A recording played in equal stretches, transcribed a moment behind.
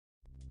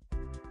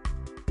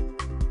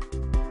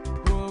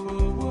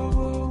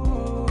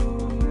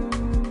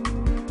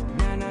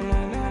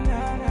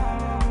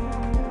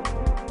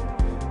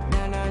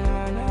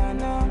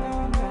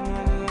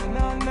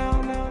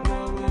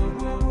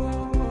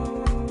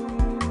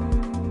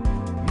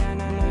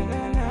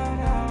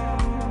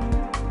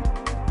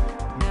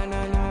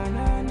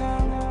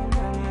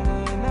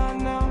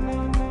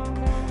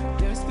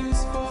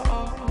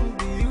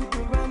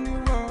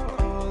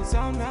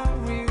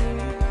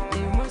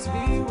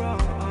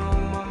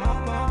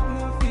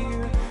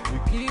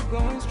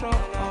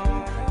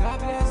strong. God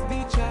bless the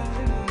child,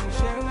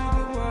 share with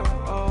the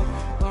world.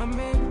 But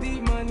make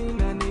the money,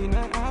 and they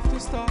not have to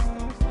stop.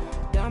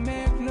 That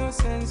make no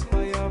sense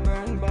for your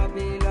burn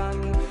Babylon.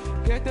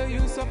 Get the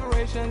use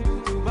operation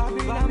due to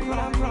Babylon.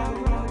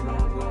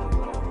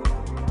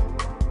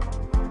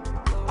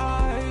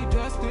 I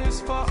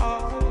justice for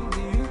all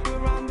the youth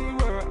around the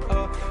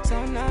world.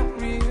 Sound not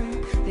real,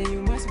 then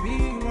you must be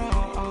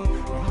wrong.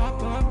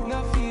 Hop up no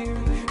fear,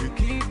 you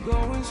keep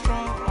going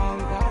strong.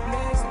 God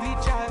bless the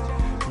child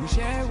who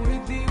share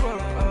with the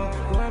world.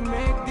 Go and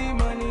make the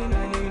money,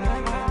 and you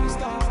not have to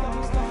stop.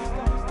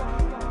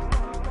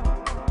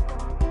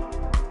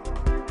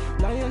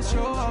 Lions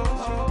show up.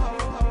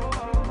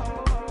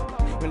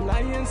 When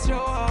lions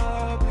show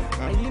up,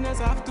 hyenas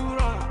have to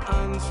run.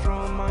 And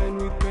strong mind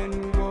we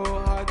can go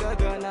harder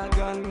than a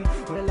gun.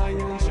 When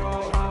lions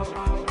show up,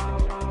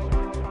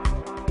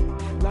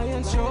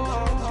 lions show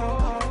up.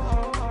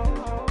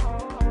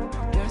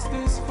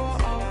 Justice for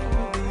all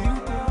the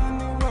youth around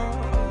the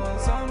world.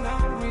 Sound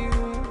not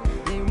real,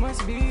 they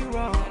must be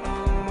wrong.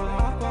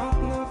 Hop up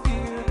no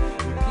fear,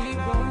 you keep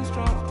going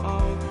strong.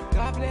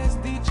 God bless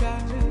the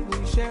child we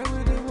share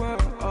with the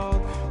world.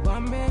 But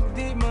make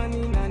the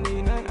money, and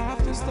they not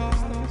have to stop.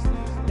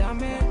 That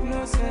make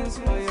no sense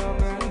for your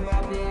burn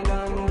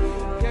Babylon.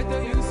 Get the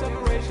use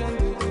separation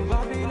due to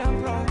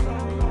Babylon problem.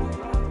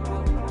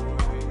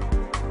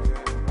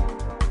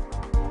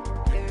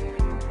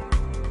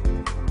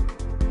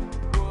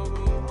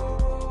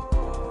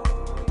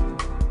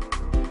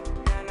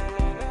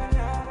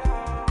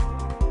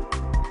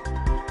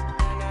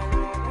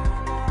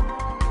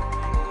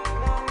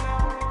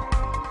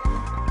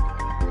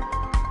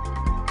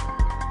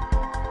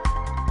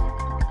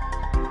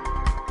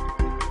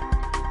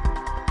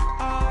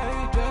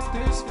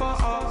 Justice for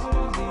all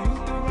the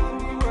youth around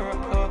the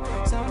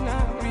world. Sound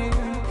not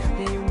real,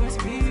 then you must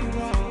be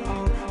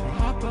wrong.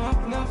 Hop up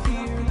no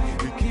fear,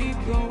 you keep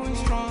going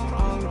strong.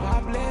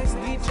 God bless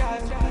the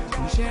child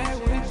who share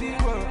with the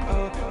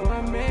world.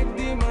 Wanna make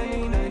the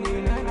money, and you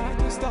not have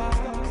to stop.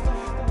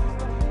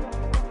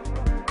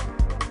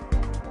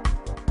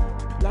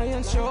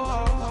 Lions show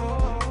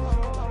up.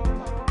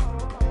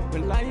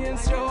 When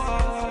lions show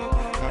up,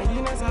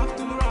 hyenas have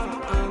to run.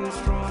 And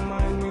strong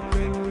mind we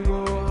can go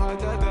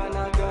harder than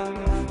a gun.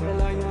 When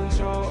lions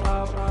show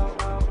up,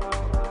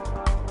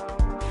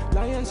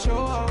 lions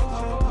show up.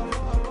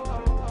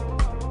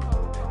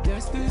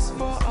 Justice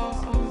for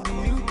all the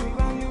youth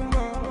around the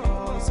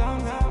world.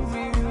 Sound not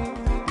real,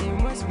 they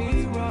must be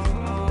wrong.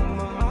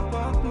 Hop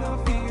up no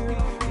fear,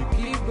 you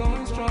keep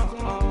going strong.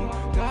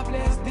 God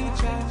bless the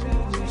child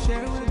who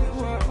share with the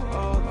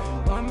world.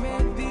 But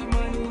make the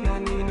money,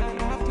 and they not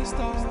have to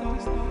stop.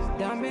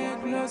 That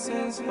make no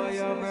sense for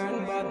your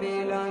burn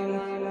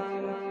Babylon.